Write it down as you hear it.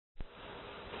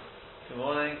Good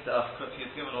morning.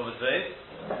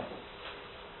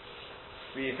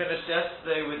 We finished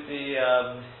yesterday with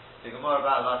the Gemara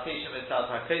about Latishim Mitzat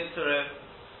HaKetzurim,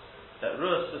 that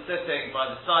Rus was sitting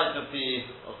by the side of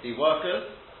the workers.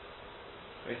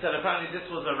 We said apparently this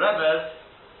was a remez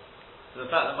to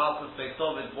the fact that Malchus Beis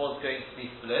David was going to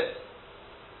be split.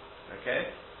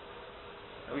 Okay?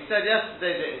 And we said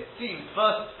yesterday that it seems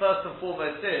first and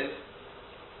foremost is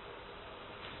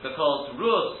because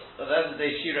Rus, at the end of the day,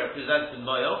 she represented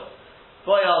Moel,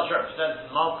 Boyal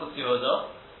represented Malchus Yehuda.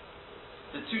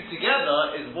 The two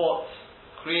together is what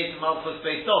created Malchus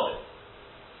Beis David.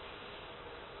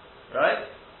 Right?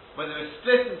 When they were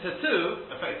split into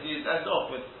two, effectively it ends off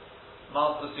with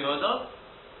Malchus Yehuda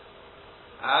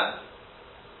and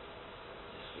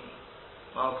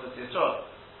Malchus Yisrael.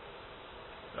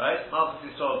 Right? Malchus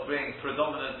Yisrael brings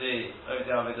predominantly over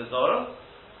the Avodah Zarah.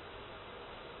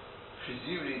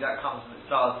 Presumably that comes from the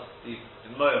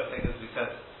Moab thing, as we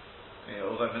said.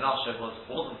 Although Menashe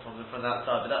wasn't from that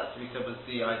side, but that, we said, was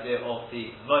the idea of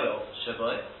the Moab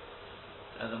Shabai,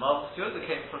 and the Malchus Yehuda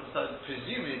came from the side.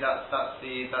 Presumably that's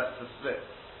the split.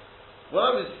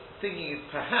 What I was thinking is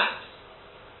perhaps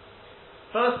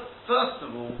first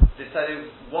of all, this idea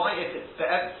why if it's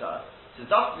Be'emsa, so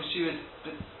Dafka she was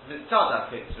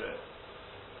Mitzad HaKetzurim.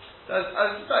 So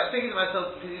I was thinking to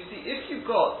myself, because you see, if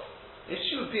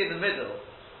she would be in the middle,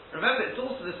 remember it's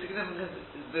also the significance is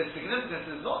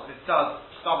not Mitzad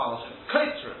Stam it's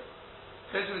Ketzurim.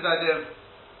 Ketzurim is the idea of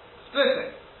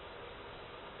splitting,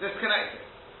 disconnecting,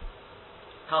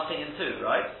 cutting in two,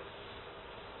 right?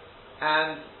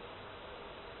 And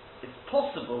it's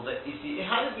possible that, you see, it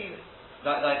hadn't been, the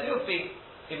idea of being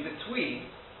in between,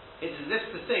 it's as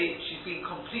if to say there's been a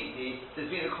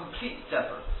complete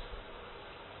severance.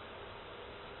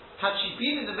 Had she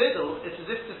been in the middle, it's as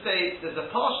if to say there's a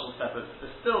partial severance.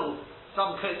 There's still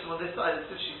some coats on this side, it's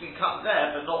as if she's been cut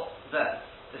there, but not there.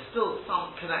 There's still some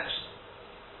connection.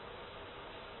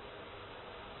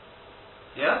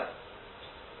 Yeah?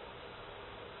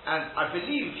 And I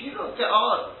believe, if you look at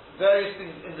various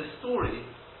things in the story,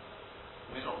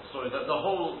 not the story, the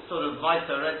whole sort of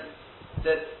Maita already,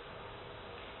 that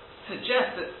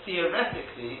suggests that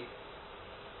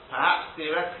perhaps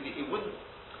theoretically, it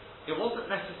wasn't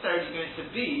necessarily going to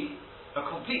be a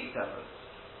complete severance.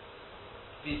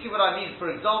 Do you see what I mean?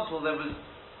 For example, there's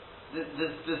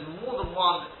more than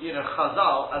one,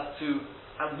 chazal as to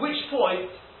at which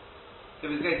point it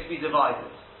was going to be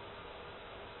divided.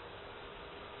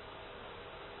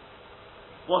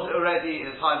 Was it already in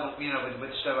the time of,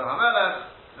 with Shlomo HaMelech?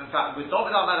 In fact, with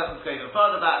David HaMelech, let's go even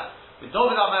further back. With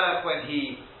David HaMelech, when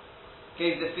he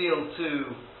gave the field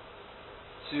to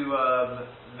the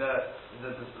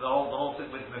whole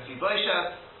thing with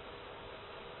Mephibosheth,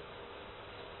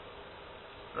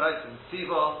 right? And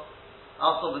Tziva,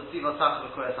 also with Tziva Tach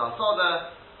L'Koret HaSodah.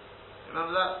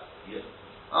 Remember that? Yes.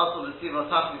 Also with Tziva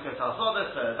Tach L'Koret HaSodah.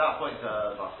 So at that point,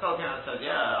 Baskal came and said,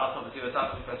 "Yeah, also with Tziva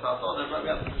Tach L'Koret HaSodah, but we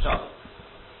have to Shabbat."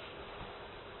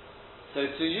 So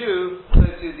to you,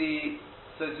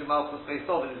 so to Malchus Beis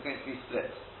David is going to be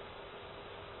split.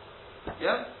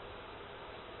 Yeah.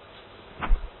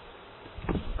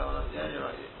 Yeah, you're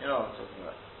right. You know what I'm talking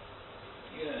about.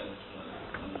 Yeah,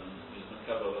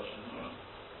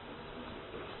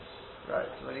 right.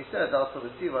 So when he said also the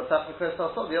Tiva Tachli Kres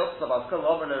also the also about Kol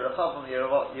Omer LeRachav from the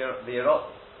Yorov.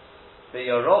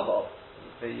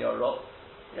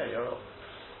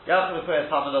 Yachim Kres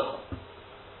Hamelach.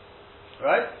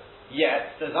 Right?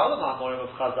 Yet there's other Mamorim of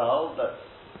Chazal that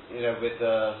with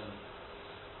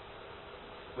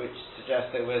which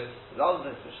suggest there was other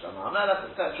than Shlomo HaMelech,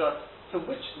 etc. So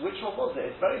which one was it?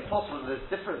 It's very possible there's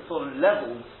different sort of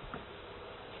levels.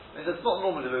 I mean, that's not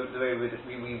normally the way we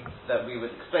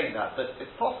would explain that, but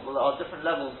it's possible there are different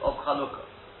levels of Chalukah.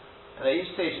 And at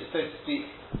each stage, so to speak,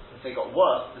 if they got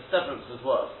worse, the severance was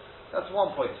worse. That's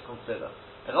one point to consider.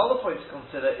 Another point to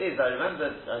consider is, I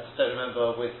just don't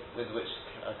remember with which,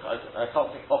 I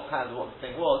can't think offhand what the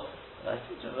thing was, but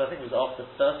I think it was after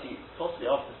 30,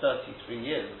 possibly after 33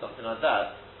 years or something like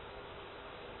that.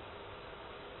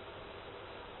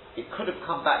 It could have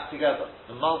come back together.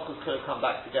 The Malchus could have come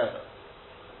back together.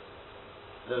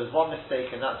 There was one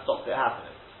mistake and that stopped it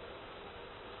happening.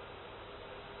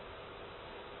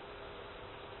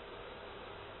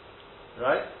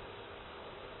 Right?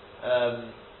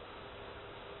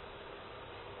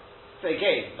 So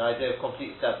again, the idea of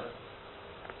complete severance.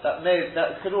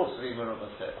 That could also be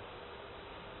Merubah said.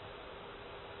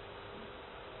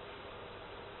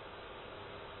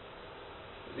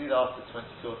 Either after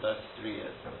 22 or 33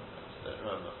 years, I just don't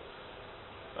remember.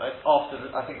 Right?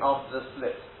 I think after the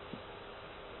split.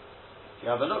 If you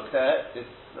have a look there, it's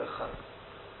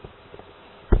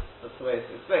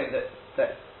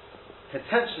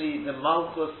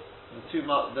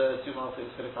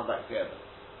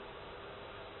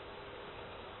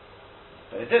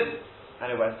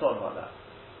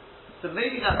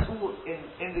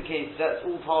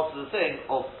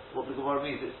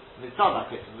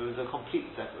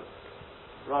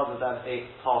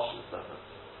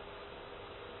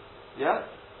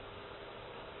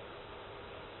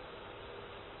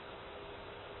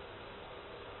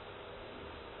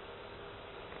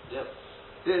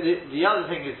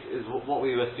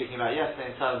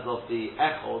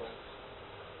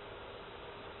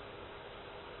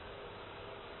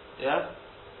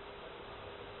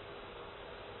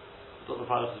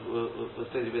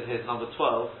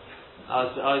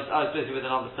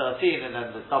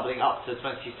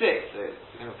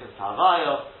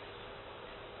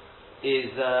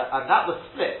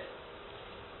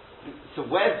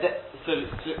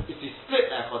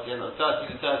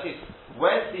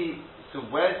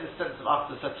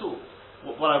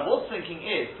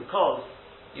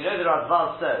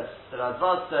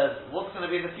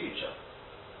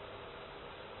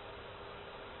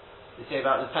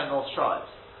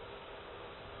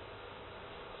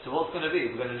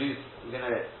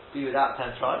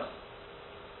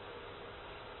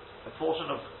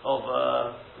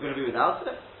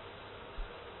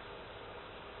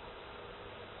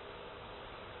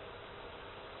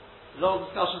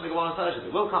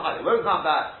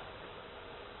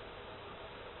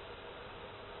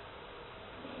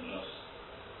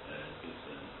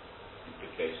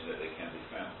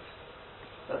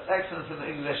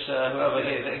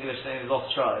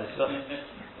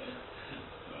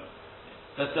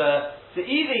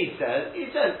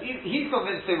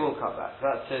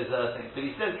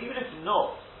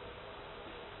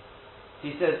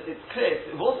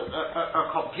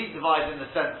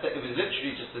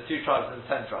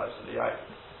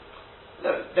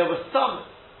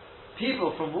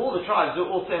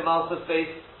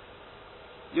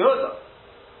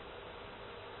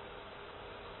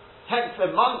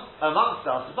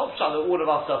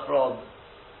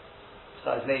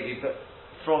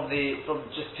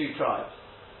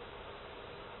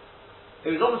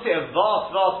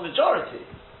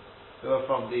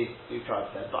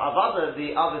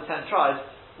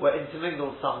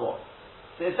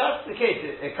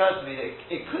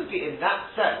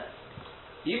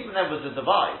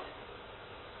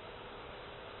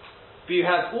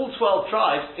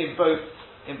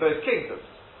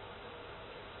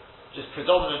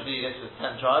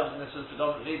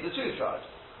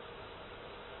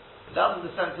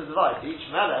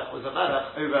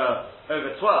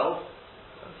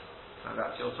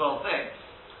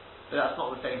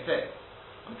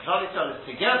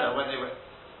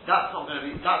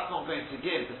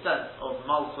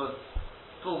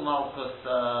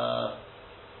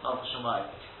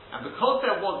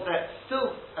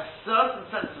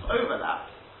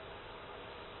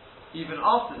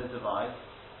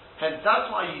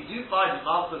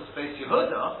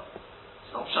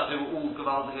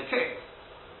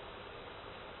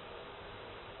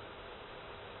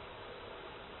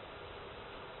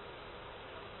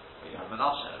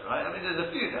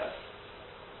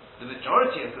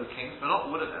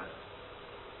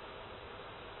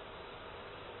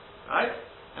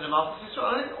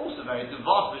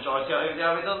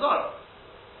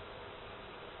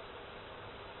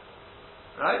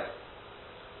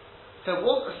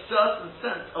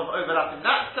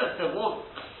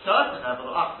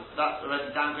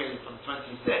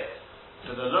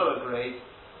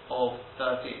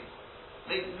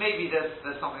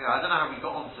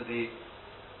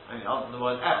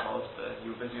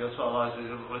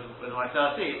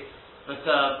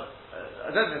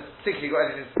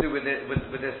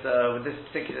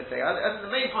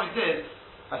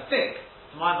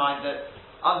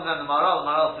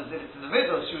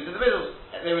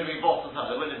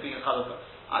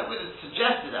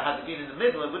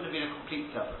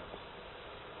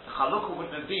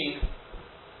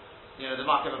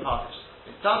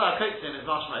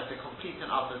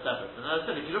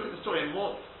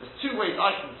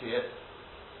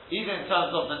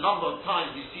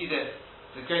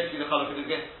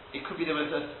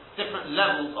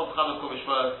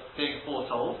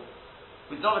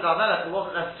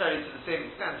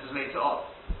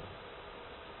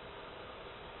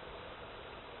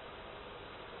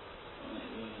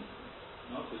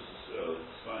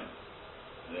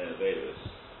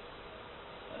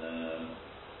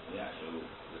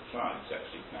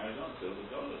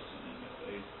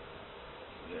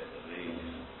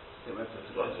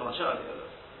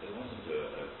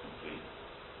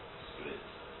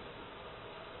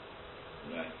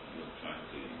you're trying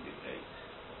to indicate.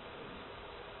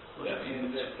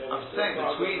 I'm saying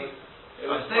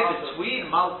between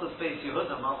Malchus Beis Yehuda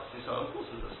and Malchus Yisrael, of course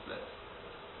there's a split.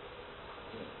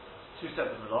 Two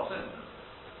separate Malachim,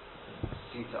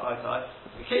 see to eye to eye.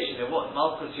 Occasionally,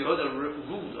 Malchus Yehuda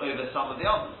ruled over some of the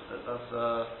others. That's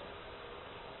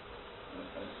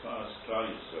as far as Klal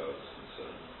Yisrael is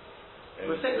concerned.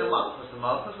 We're saying the Malchus and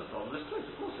Dom, there's split,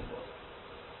 of course it was.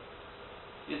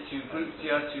 You had two groups,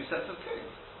 you had two sets of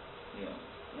kings. Yeah.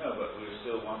 No, but we're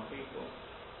still one people.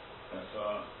 As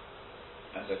far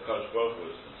as the Kosh Baruch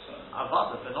Hu is concerned.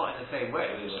 Avada, but not in the same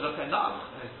way. We should look at Nach.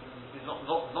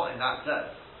 Not in that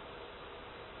sense.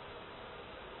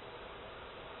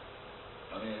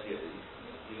 I mean, you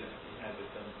had the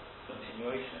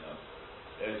continuation of,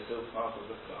 there is still part of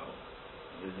the Klal,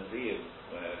 the Nevi'im,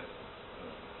 where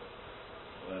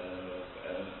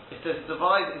if there's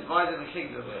divide in the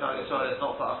kingdom, it's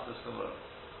not for us to discover.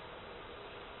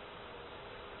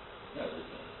 No,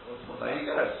 well, there you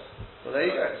go.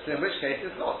 So in which case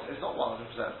it's not 100%.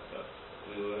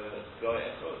 We were going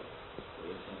echo.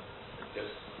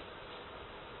 Just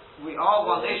we are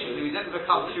one nation. We didn't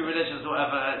become two religions, or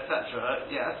whatever, etc.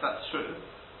 Yes, that's true.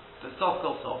 But soft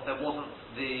there wasn't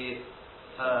the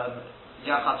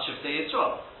Yachad Shiftei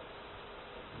Yisrael.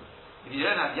 If you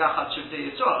don't have Yachad Shiftei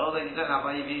Yisrael, then you don't have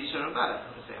Vayivi Yishur and Melech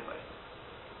in the same way.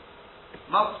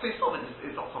 Malchus Beis David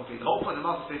is not complete. The whole point of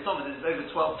Malchus Beis David is over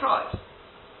 12 tribes.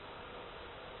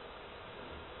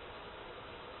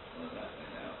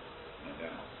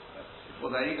 Well,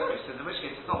 there you go. So in which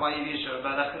case, it's not Vayivi Yishur and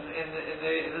Melech in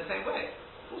the same way.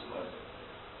 Of course not.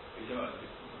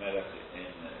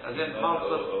 As in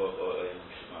Malchus, or in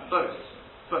Shemai.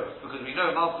 Both, because we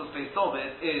know Malchus Beis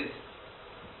David is.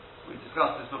 We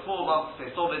discussed this before. Malchus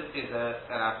Beis David is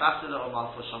an ambassador of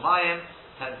Malchus Shamayim.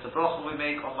 Hence the bracha we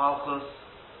make on Malchus.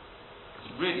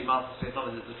 Really, Malchus Beis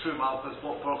David is the true Malchus.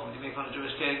 What bracha do you make on a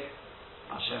Jewish king?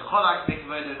 Asher Cholak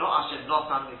Mikvodo, not Asher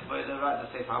Notan Mikvodo. Right? The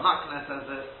Sefer HaMakneh says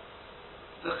this.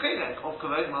 The chilek of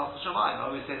Kavod Malchus Shamayim. I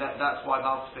always say that's why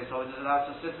Malchus Beis David is allowed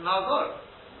to sit in Al Zor.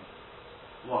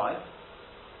 Why?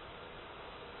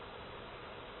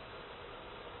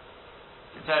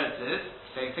 The Teretz is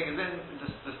same thing as in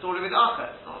the story with Acher.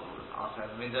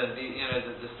 I mean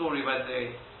the story when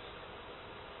they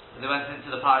went into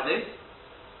the paradise.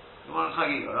 You want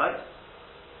Chagiga, right?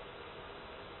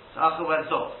 So Acher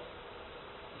went off.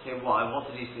 You say why? What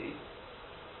did he see?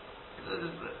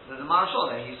 There's a Marashal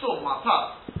there. He saw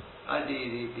Matat, right?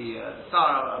 The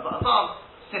star above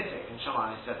sitting in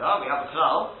Shammai. He said, we have a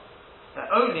klal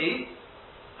that only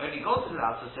God is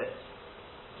allowed to sit.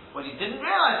 What he didn't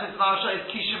realize is Marashal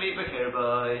is Kishami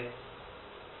Bekirbai.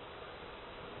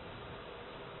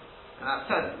 And that's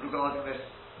said regarding this,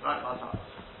 right, Matat.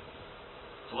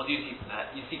 So what do you see from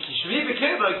that? You see Kishami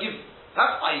Bekirbai gives,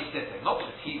 that's why he's sitting, not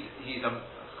because he's a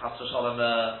Chas V'Shalom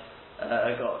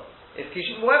a God. It's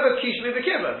whatever Kishmi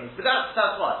Bekirba means, but that's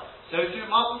why. So through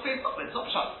Malchus Beis David, it's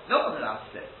not Pshat. No one's allowed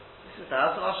to sit. This is the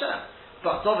house of Hashem.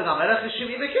 But David HaMelech is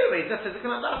Shimi Bekirba, he's a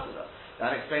physical ambassador.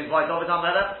 That explains why David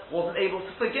HaMelech wasn't able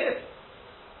to forgive.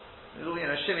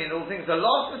 Shimi and all things. The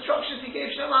last instructions he gave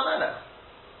Shlomo HaMelech.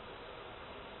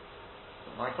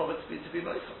 So my cover to be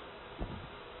Moichel.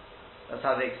 That's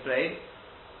how they explain.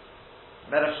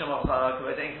 Melech Shema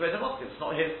Kavod Ein Kavod HaMokim. It's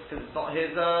not his, because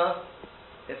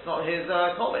it's not his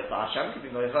comment, but Hashem could be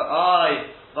Moichel.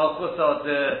 Malchusa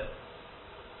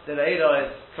the Leila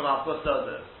is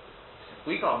Kamalchusa.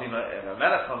 We can't be a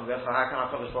Melech can't be, so how can our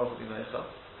Kodesh Baruch Hu be Moichel?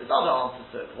 There's other answers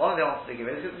to it. One of the answers they give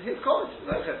is his comment.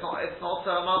 It's not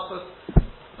Malchus.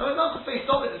 No, Malchus Beis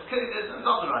David is clearly there's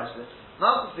another right.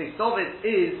 Malchus Beis David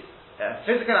is a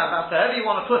physical ambassador, however you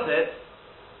want to put it,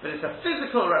 but it's a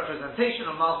physical representation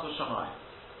of Malchus Shamayim.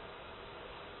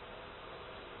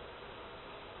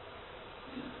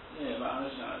 Yeah, but I'm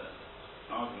just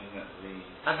arguing that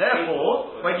and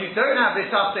therefore, when you don't have this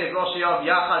update Rosh Yom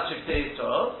Yachad Shiftei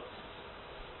Yisrael,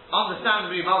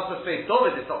 understandably Malchus Beis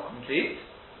David is not complete.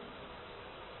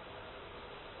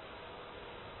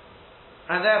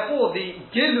 And therefore, the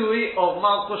Gilui of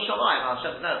Malchus Shamayim,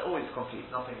 Hashem, no, always complete,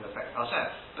 nothing will affect Hashem.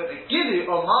 But the Gilui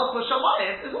of Malchus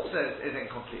Shamayim is also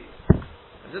incomplete.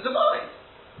 It's a divide.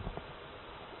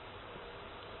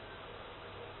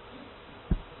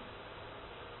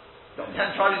 The 10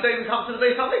 tribes don't even come to the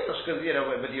Beis HaMikdash because,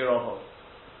 with your own.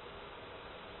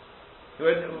 Who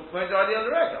won't do idea on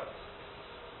the record?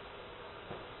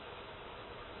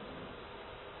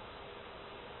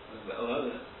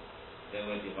 Although they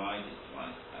were divided,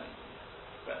 right?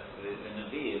 But the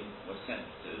Nevi'im was sent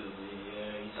to the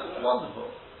That's wonderful.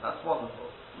 That's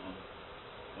wonderful.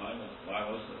 Why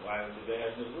did they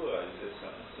have Nevuah? Is there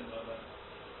something similar?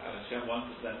 Hashem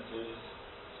wanted them to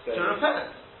stay. To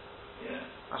repent. Yeah.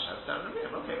 Hashem said to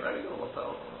him, okay, very good. What's that?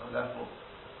 Therefore,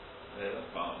 They're the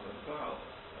part of the cloud.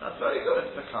 that's very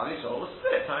good. The Klal Yisrael was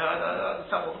split. I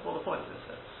understand what the point is.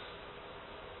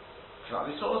 Klal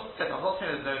Yisrael was split. I'm not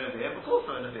saying there's no Nevi'im, of course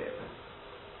there are Nevi'im.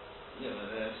 Yeah, but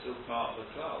they're still part of the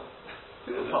cloud.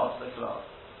 Who were part of the Klal?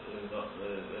 Not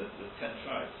the 10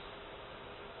 tribes.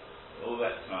 All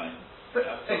that time. But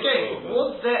again,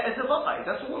 was there a divide?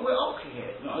 That's what we're asking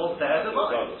here. No, was there a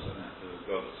divide?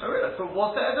 Oh, really? But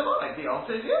was there a divide? The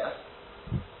answer is yes.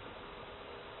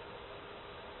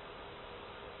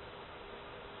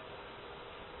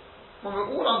 When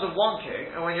we're all under one king,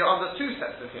 and when you're under two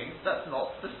sets of kings, that's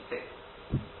not the stick.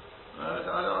 I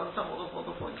don't understand what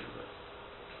the point is.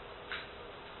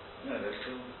 No, they're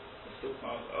still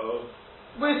part of.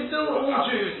 We're still all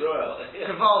Jews. Yeah.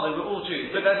 Cavalry, we're all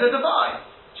Jews. But there's a divide.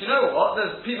 Do you know what?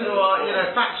 There's people who are,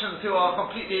 factions who are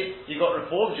completely. You've got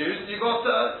Reform Jews, and you've got.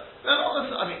 They're not the.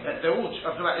 I mean, they're all.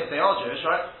 If they are Jewish,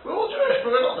 right? We're all Jewish,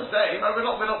 but we're not the same. We're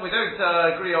not. We don't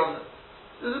agree on.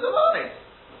 There's a divide.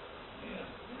 Yeah.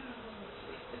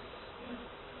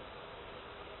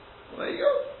 Well, there you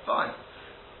go. Fine.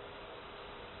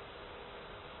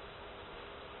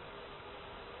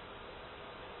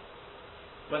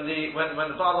 When the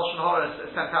Baal Lashon Hara is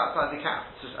sent outside the camp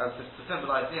to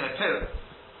symbolise, Purim,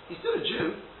 he's still a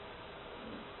Jew.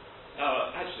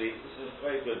 Actually, this is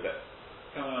very good. That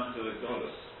coming on to the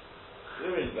Golos,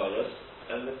 we're in Golos,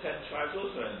 and the 10 tribes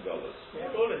also are in Golos.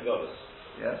 We're all in Golos.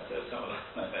 Yeah. So some of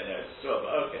them, it's 12.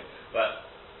 Okay, but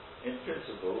in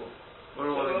principle,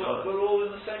 we're all in Golos. We're all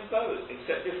in the same boat,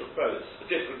 except different boats,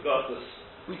 different Golos.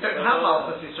 We don't have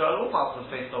Malchus Israel or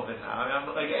Malchus based on it now.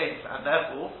 And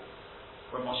therefore.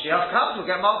 When Moshiach comes, we'll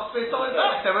get Malchus based on it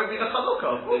back. There won't be the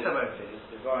Chanukah. Of course there won't be.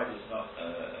 The divide is not a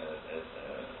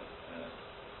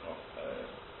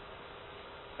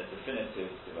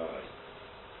definitive divide.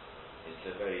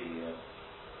 It's a very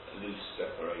loose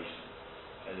separation.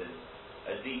 And then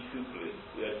a decoupling.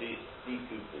 We are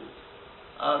decoupled.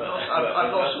 I'm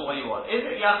not sure what you want. Is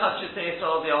it Yachad Shetei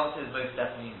Yisrael? The answer is most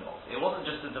definitely not. It wasn't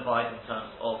just a divide in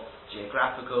terms of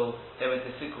geographical, there were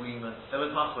disagreements, there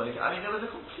was machlokes. I mean, there was a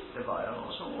complete divide. I'm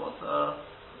not sure what.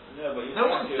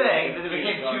 No one's saying that it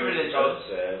became two religions. God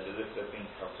says as if they've been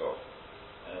cut off.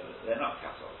 They're not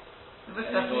cut off. They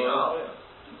definitely are.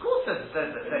 Of course, there's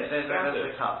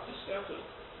a cut. They're scattered.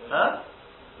 Huh?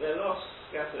 They're lost,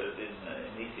 scattered in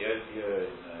Ethiopia,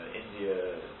 in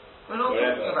India. We're not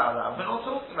wherever. talking about that. We're not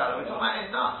talking about it. We're talking about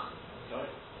Enoch. Sorry?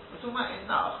 We're talking about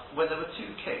Enoch, where there were two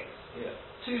kings,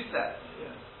 two sets.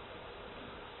 Yeah.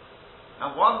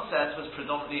 And one set was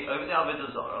predominantly over the Avodah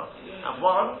Zarah, and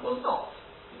one was not.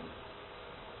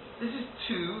 This is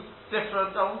two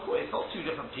different, it's not two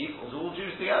different peoples, all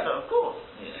Jews together, of course.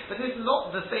 But it's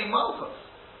not the same Malchus.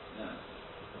 No.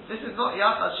 This is not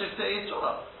Yachad Shetei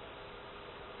Yisrael.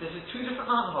 This is two different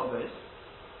Hanhogos,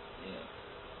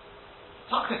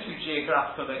 tucked into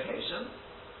geographical locations.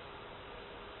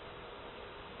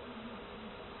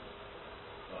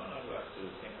 Well, I'd like to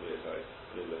think we're like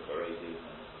the Haredi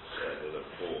and the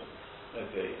form.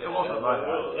 Okay. It wasn't like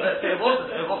that. It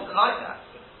wasn't like that.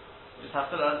 You just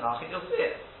have to learn Nach and you'll see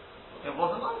it. It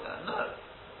wasn't like that, no.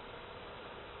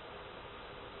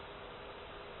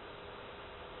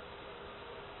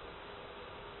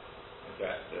 In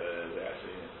fact,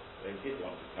 they did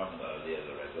want to come the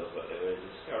other Regel, but they were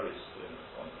discouraged,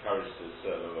 encouraged to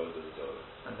serve a lot of the Torah.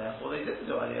 And therefore they didn't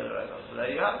do any other Regel. So there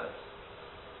you have it.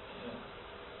 Yeah.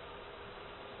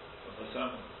 But for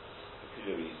some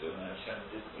peculiar reason, Hashem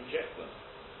did reject them.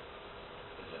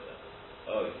 They said,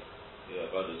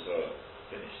 Avodah Zarah,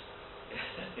 finished.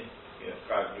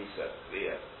 Chag Nisa,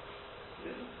 clear. They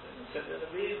didn't send a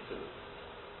Nevi'im to them.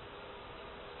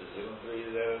 Presumably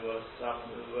there was some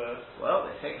who were... Well,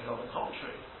 they think on the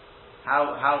contrary. How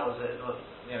was it?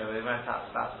 They went out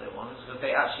to battle they won because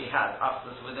they actually had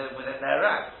Achtus within their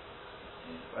ranks.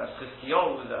 Whereas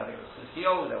Chizkiyahu, I think it was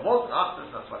Chizkiyahu, there wasn't Achtus,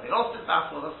 that's why they lost in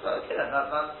battle. That's okay,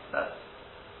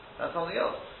 that's something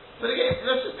else. But again,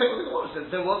 let's just take what the Gemara says.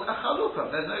 There was a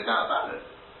Chalukah, there's no doubt about it.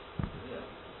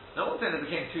 No one's saying it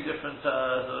became two different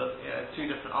two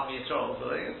different Am Yisrael.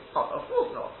 Of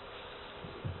course not.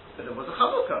 But there was a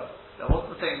Chalukah. There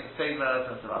wasn't the same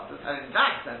sense of Achtus, and in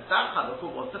that sense, that Chalukah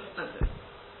was definitive.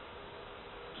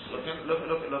 Look in you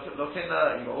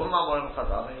got all the Mamorim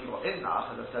Chazal, and you got in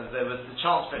Nach, as I said, there was the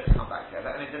chance for it to come back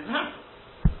together, and it didn't happen.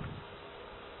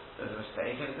 There was a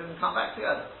mistake, and it didn't come back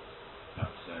together.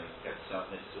 Perhaps get some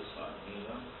mitzvahs like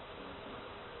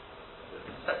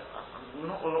We're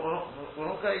not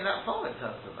going that far in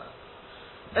terms of that.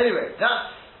 Anyway,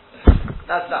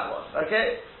 that's that one.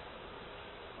 Okay.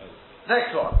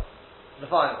 Next one, the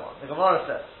final one. The Gemara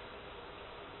says,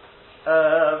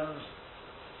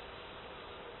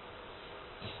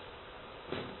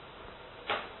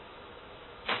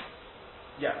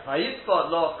 Vayitzbot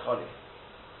lo koli.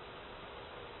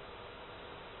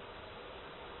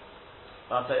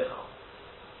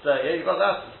 So yeah, you've got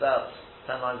that. It's about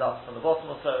 10 lines up from the bottom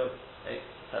or so, 8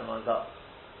 to 10 lines up.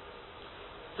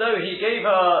 So he gave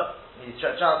her, he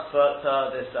transferred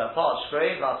her this parched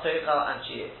grain, Vateicha, and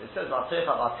she ate. It says Vateicha,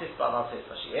 Vatispa,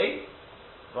 Vatispa, she ate.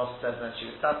 Ross says then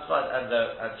she was satisfied and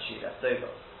she left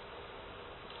over.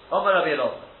 Omer Rabbi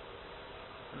Elazar.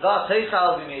 Vateicha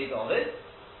will be made of it.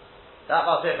 That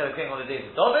Vateicha came on the days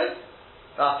of David.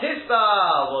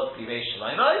 Vatispa was Bimei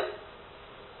Shemaimai.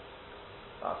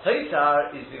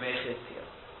 Vateitar is Bimei Chizkiah.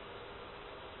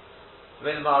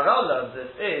 When the Maharal learns this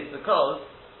is because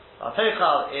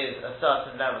Vateichal is a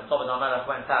certain level. David HaMelech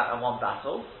went out and won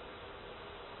battles.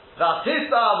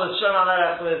 Vatispa was Shlomo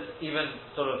HaMelech was even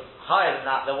sort of higher than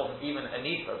that. There wasn't even a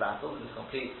need for a battle. It was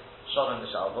complete Shalom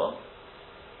L'Shalom.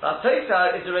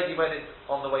 Vateitar is already when it's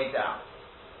on the way down.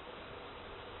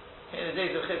 In the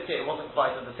days of Chizkiah, it wasn't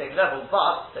quite on the same level,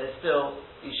 but there's still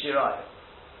Yishirayim.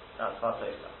 That's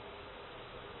Vateitar.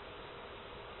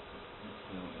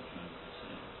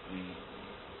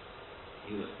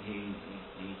 He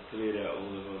cleared out all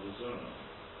of Avodah Zarah.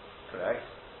 Correct.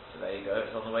 So there you go.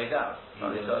 It's on the way down. He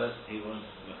was like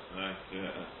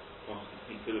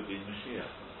he could have been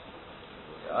Mashiach.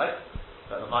 Right.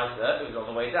 But the Meister, it was on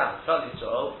the way down. Klal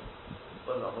Yisrael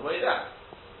was on the way down.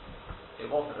 It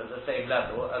wasn't at the same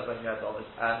level as when you had David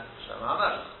and Shlomo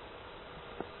HaMelech.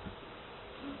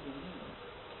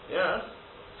 Yeah.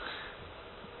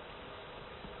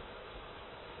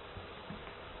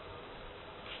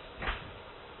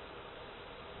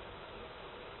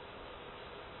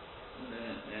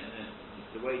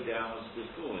 The way down was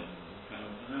before in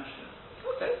Carmel Menashe.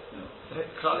 Okay. No.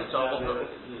 Klal Yisrael wasn't.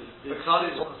 The Klal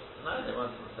Yisrael, no, they weren't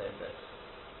on the same bit.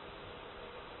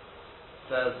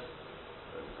 Says,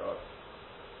 God.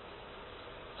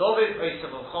 David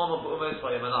Eisim Ulchama B'umes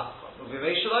Vayemanach.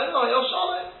 Uvimei Shalayim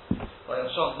Vayoshalayim.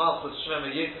 Vayoshalayim Malchus Shmem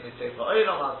Yitin Yitzei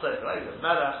Va'olam V'atzei V'ayiv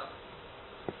Melech.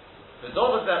 The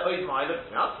David there Oid Ma'ilem.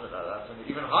 That's an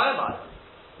even higher Ma'ilem.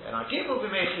 And I keep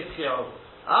Uvimei Chizkiyahu.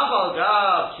 Aval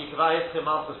Gav Shikva Yitzchim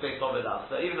Malchus Beit David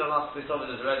after. Even though Malchus Beit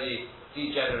David is already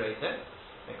degenerated.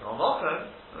 In Kol Mochen,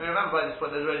 remember by this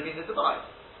point there's already been the divide.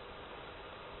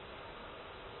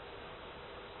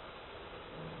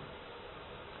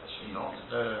 Not.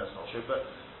 No, that's not true. But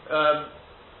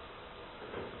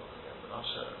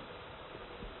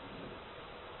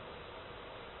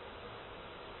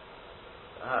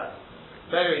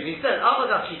anyway, he said,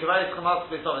 "Avagashi kavayis chamas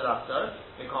beitovid after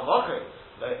mekomoker.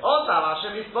 Otam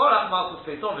Hashem yisborach malchus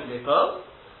beitovid lepo.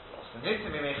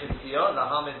 Osnitim imechizkiyo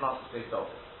lahamid malchus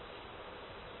beitovid."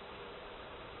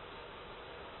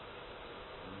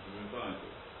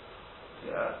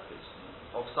 Yeah,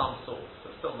 of some sort,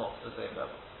 but still not to the same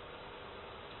level.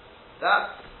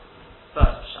 That's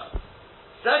first pshat.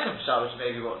 Second pshat, which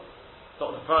maybe what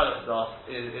Dr. Freilich has asked,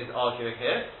 is arguing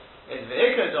here, is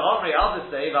Ve'ikah D'Homri, others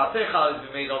say, V'ateichal is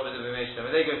b'mei David and b'mei Shem,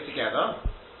 and they go together.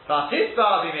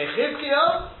 V'atispa b'mei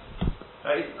Chizkiah,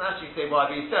 right, you can actually say why,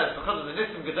 but he says, because of the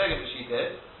Nissim Gedolim which he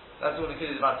did, that's all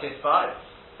included about V'atispa, it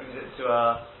brings it to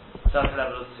a certain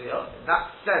level of Tziyah. In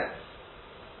that sense,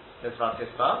 there's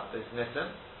V'atispa, there's Nissim.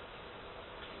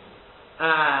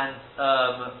 And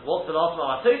what's the last one?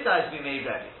 Vateitar is being made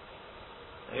ready.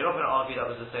 Now, you're not going to argue that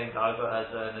was the same Daigo as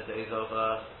in the days of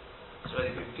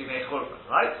Bimei Churban,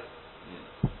 right?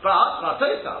 Yeah. But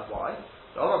Vateitar, why?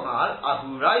 The Olamar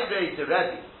Ahurai Rei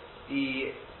Rebbe,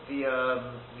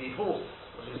 the horse,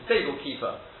 which is stable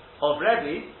keeper of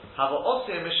Rebbe, Hava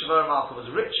Osim Mishvar Malka was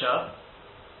richer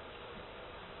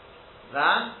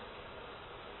than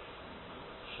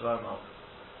Shvar Malka.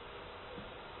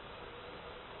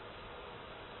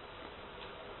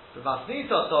 The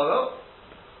Masnita Torah,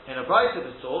 in a bright of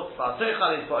the sort,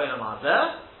 Vateichal is Ba'olam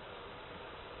Hazeh,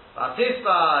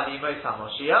 Vatispa Limos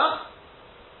HaMoshiach,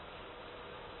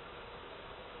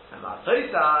 and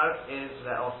Vateitar is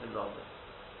Ve'osim Lover.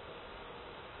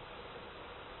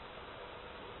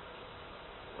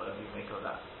 Whatever you make of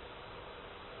that.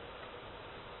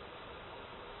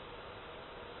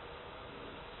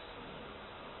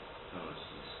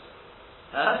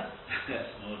 Huh?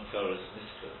 That's more Torah's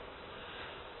mystery.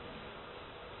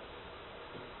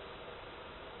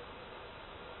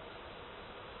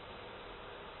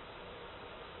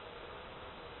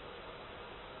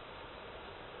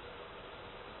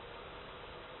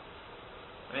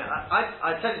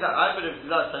 I tell you that I would have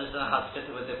loved to understand how to fit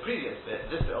it with the previous bit.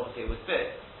 This bit obviously would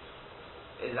fit.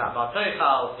 is that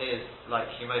Batoichal is like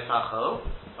Himotachol,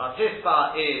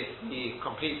 Batisba is the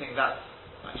complete thing, that's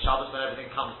like Shabbos when everything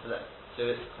comes to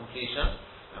its completion,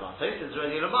 and Batos is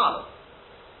really Lamala.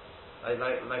 Like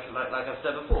I've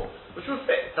said before, which would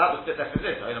fit. That would fit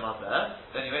definitely. Olam there.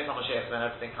 Then you wait on Mashiach, then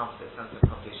everything comes to its sense of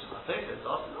completion. Batos is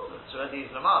after all, it's already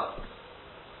Lamala.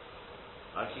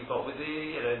 Like you've got with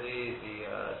the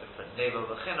different navel of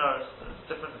the chinners,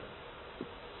 different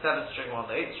 7-string one,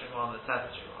 the 8-string one, the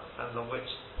 10-string one. Depends on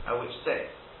at which day.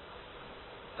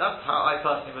 That's how I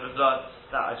personally would have learned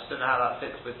that. I just don't know how that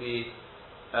fits with the.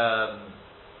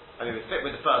 It would fit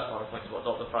with the first one, according to what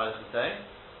Dr. Friday was saying.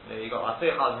 You got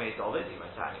Atichal made David, he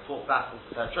went out and he fought battles,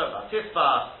 etc. But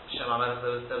Tisba, Shema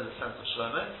Melech, there was a sense of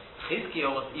Shlomo.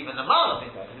 Chizkiah was even the Mala thing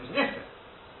there, because he was Nissen.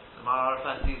 The Mala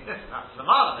refers to his Nissen, that's the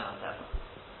Mala in Ateva.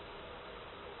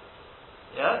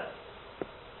 Yeah?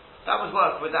 That would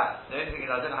work with that. The only thing is,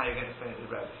 I don't know how you're going to explain it to the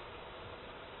Rebbe.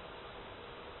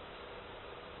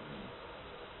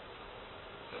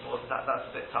 That's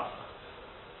a bit tougher.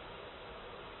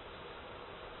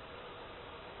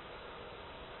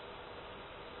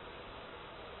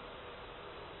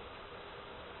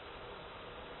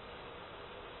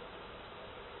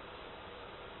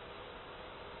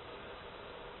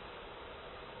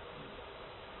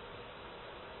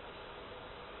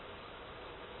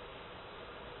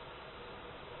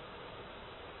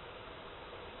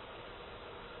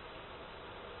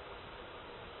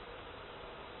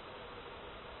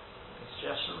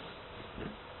 Suggestions?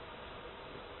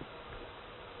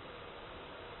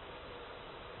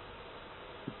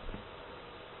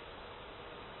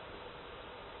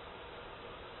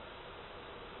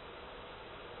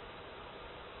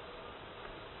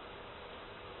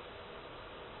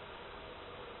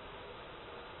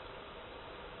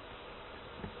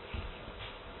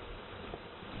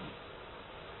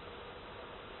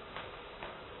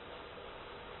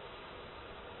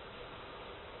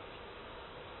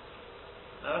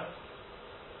 No?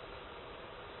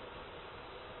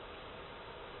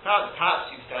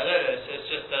 Perhaps you could say, I don't know, it's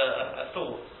just a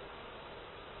thought.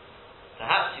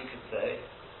 Perhaps you could say,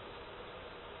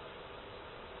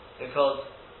 because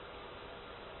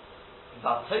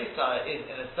Vatesa is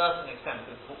in a certain extent,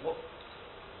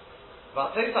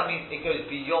 Vatesa means it goes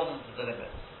beyond the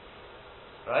limits.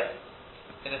 Right?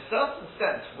 In a certain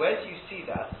sense, where do you see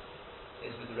that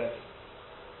is with the Rebbe.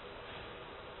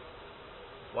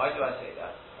 Why do I say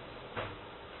that?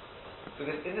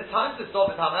 Because in the times of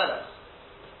David HaMelech,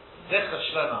 Zecher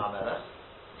Shlomo HaMelech,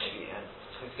 maybe, and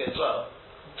Chizkiah as well,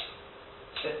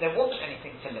 there wasn't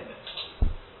anything to limit.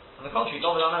 On the contrary,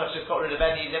 David HaMelech just got rid of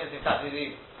any limiting factors,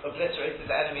 he obliterated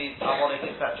the enemies, Ammonic,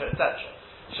 etc., etc.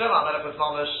 Shlomo HaMelech was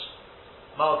Mamash,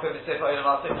 Malkum, it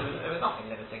was nothing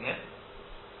limiting him.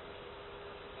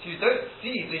 So you don't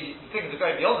see the things that are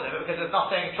going beyond the limit because there's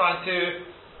nothing trying to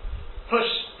push,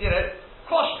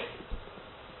 quash me.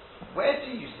 Where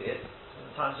do you see it? In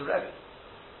the times of Rebbe.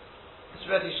 It's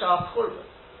already Shas Churban.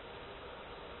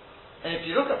 And if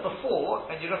you look at before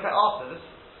and you look at after this,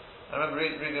 I remember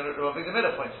reading Rabbi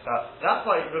Miller pointed out, that's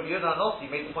why Rabbi Yehuda Nossi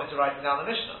made the point of writing down the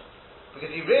Mishnah.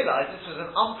 Because he realized this was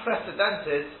an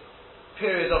unprecedented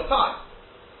period of time,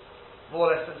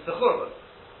 more or less since the Churban,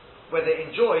 where they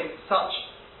enjoyed such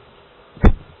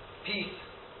peace,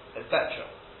 etc.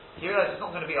 He realized it's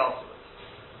not going to be afterwards.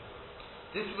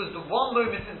 This was the one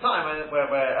moment in time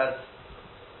where as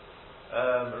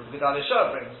Vidal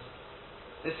Yeshua brings,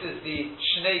 this is the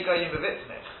Shnei Goyim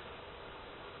B'Vitzmich.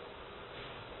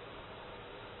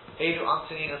 Edu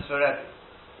Antoninas Forever.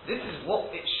 This is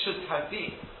what it should have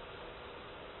been.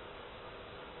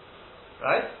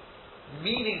 Right?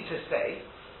 Meaning to say,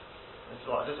 this is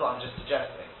what I'm just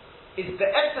suggesting, is the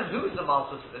Etzem, who was the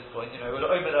Malchus at this point? Who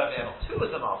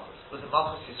was the Malchus? Was it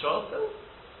Malchus Yisrael still?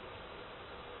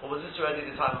 Or was this already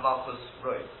the time of Malchus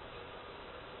Roy?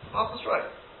 Malchus Roy.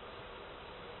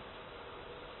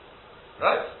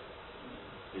 Right?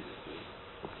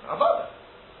 How about that?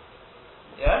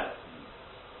 Yeah?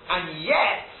 And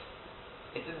yet,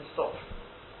 it didn't stop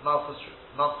Malchus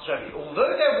Rebbe.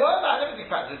 Although there were bad limiting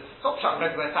factors, stop Shach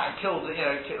Rebbe went out and killed,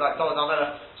 like David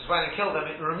HaMelech just went and killed them,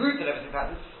 it removed the limiting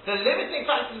factors. The limiting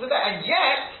factors were there, and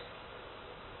yet,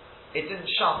 it didn't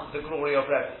shun the glory of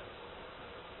Rebbe.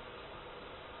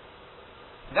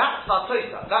 That's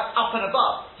Vatoisa, that's up and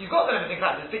above. You've got the limiting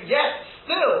factors, but yet,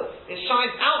 still, it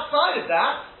shines outside of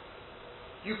that.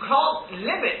 You can't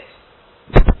limit.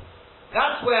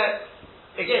 That's where,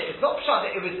 again, it's not shun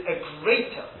that it was a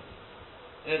greater.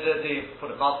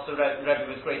 The Master Rebbe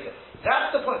was greater.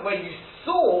 That's the point where you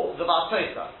saw the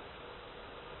Vatoisa.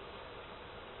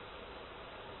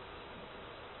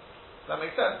 Does that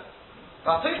make sense?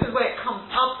 Vatisa is where it comes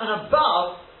up and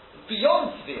above,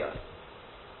 beyond Tviyah.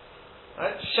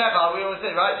 Right? Sheva, we always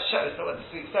say, right? Sheva, so this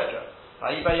week, etc.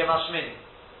 Vayiba Yamashmini.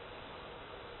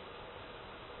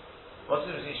 What's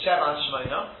the difference between Sheva and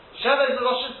Shemona? Sheva is the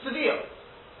Lashon Tviyah.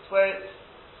 It's where it's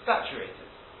saturated.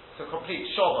 It's a complete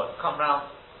Shabbat, come round.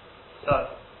 So,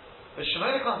 but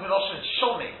Shemona comes with Lashon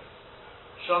Shoming.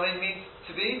 Shoming means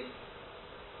to be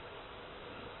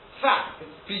fat.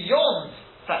 It's beyond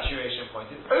saturation point.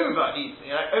 It's overeaten,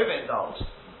 overindulged.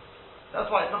 That's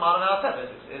why it's the Malam al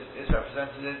Tevez is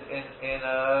represented in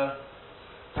the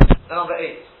number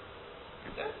 8.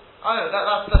 Yeah? I know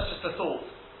that's just a thought.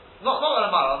 Not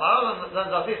that Malam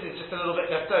Zatis is just a little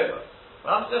bit left over. But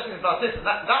I'm suggesting about this, and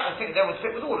that I think they would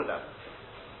fit with all of them.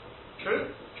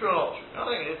 True? True or not true? I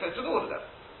think it fits with all of them.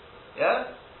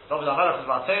 Yeah? David HaMelech was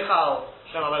Vateichal,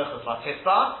 Shem HaMelech was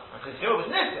Vatispa, and Chizkiyahu was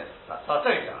Nisim. That's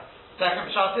Vateichal.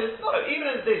 Second Pshat is, no, even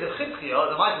in the days of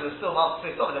Chizkiyahu, the Mitzvah was still Malchus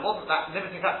Mitzvah, there wasn't that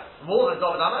limiting factor, more than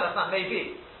David HaMelech, that may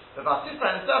be. But Vatispa,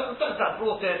 in a certain sense, that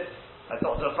brought it, like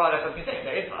Dr. Friday has been saying,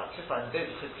 there is Vatispa, in the days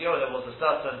of Chizkiyahu, there was a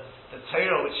certain, the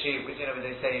Torah which they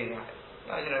say,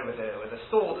 with the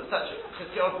sword, etc.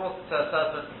 Chizkiyahu brought it to a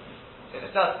certain, in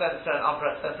a certain sense, an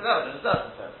unprecedented level, in a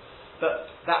certain sense. But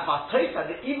that Vatisa,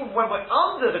 that even when we're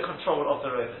under the control of the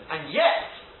Romans, and yet,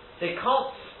 they can't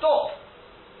stop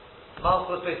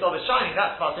Malchus based on shining,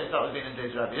 that's Vatisa that was being in days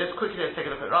of Rabbi. Let's quickly take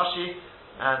a look at Rashi,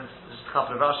 and just a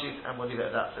couple of Rashis, and we'll leave it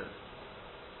at that then.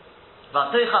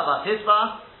 Vateicha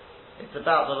Vatisba, it's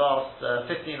about the last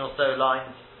 15 or so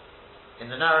lines. In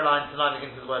the narrow lines, the line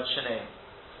begins with the word Shenei.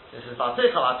 This is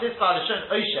Vateicha Vatisba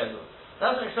Lishon Oishelu.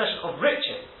 That's an expression of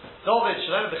riches. David,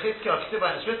 Shalom, Bechizkiyahu,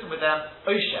 Ketubah, and it's written with them,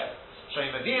 Osher.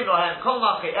 Shayim Avim Lohem, Kol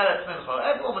Malchei Eretz Mincha.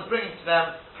 Everyone was bringing to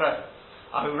them presents.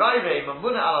 Ahurayrei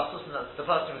Mamuna Ala Susan, that's the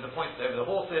person who was appointed over the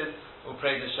horses, who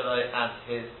praised the Shalom and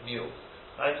his mules.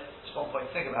 Right? Just one point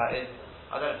to think about is,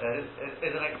 I don't know,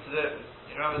 is an to do.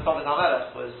 You remember David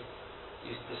HaMelech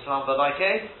used to slumber like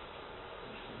a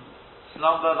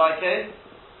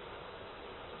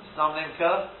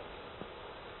Snamlimka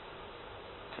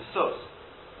Kasus.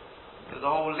 There's a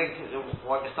whole link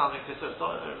why Snamlim Kasus.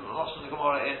 Lost from the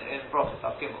Gemara in Brachos,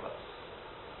 I've given that.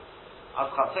 I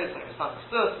don't know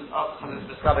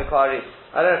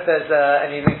if there's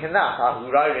any link in that.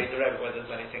 Whether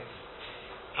there's anything.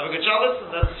 Have a good Shabbos,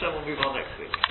 and then we'll move on next week.